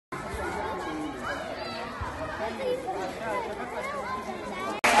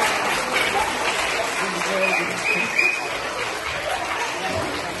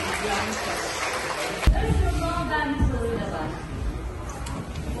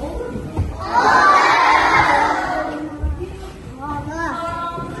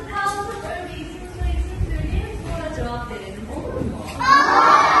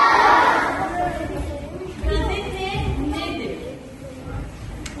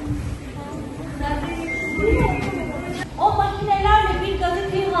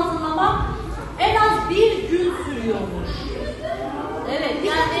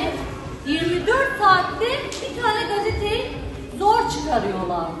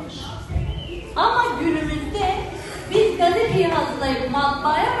kullanılmış. Ama günümüzde biz gazeteyi hazırlayıp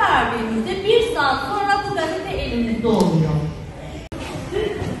matbaaya verdiğimizde 1 saat sonra bu gazete elimizde oluyor.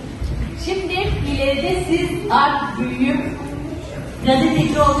 Şimdi ileride siz artık büyüyüp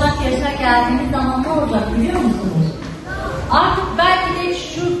gazeteci olacak yaşa geldiğiniz zaman ne olacak biliyor musunuz? Artık belki de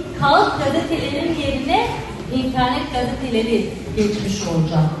şu kağıt gazetelerin yerine internet gazeteleri geçmiş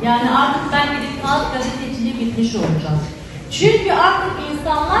olacak. Yani artık belki de kağıt gazeteciliği bitmiş olacak. Çünkü artık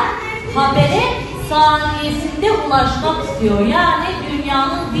insanlar habere saniyesinde ulaşmak istiyor. Yani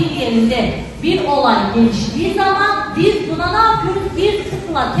dünyanın bir yerinde bir olay geliştiği zaman biz buna ne yapıyoruz? Bir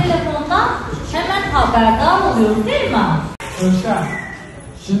tıkla telefondan hemen haberdar oluyoruz değil mi? Türkan,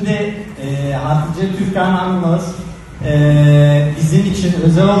 şimdi Hatice Türkan Hanımız bizim için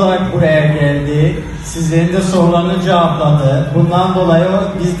özel olarak buraya geldi. Sizlerin de sorularını cevapladı. Bundan dolayı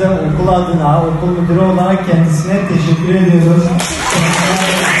biz de okul adına, okul müdürü olarak kendisine teşekkür ediyoruz.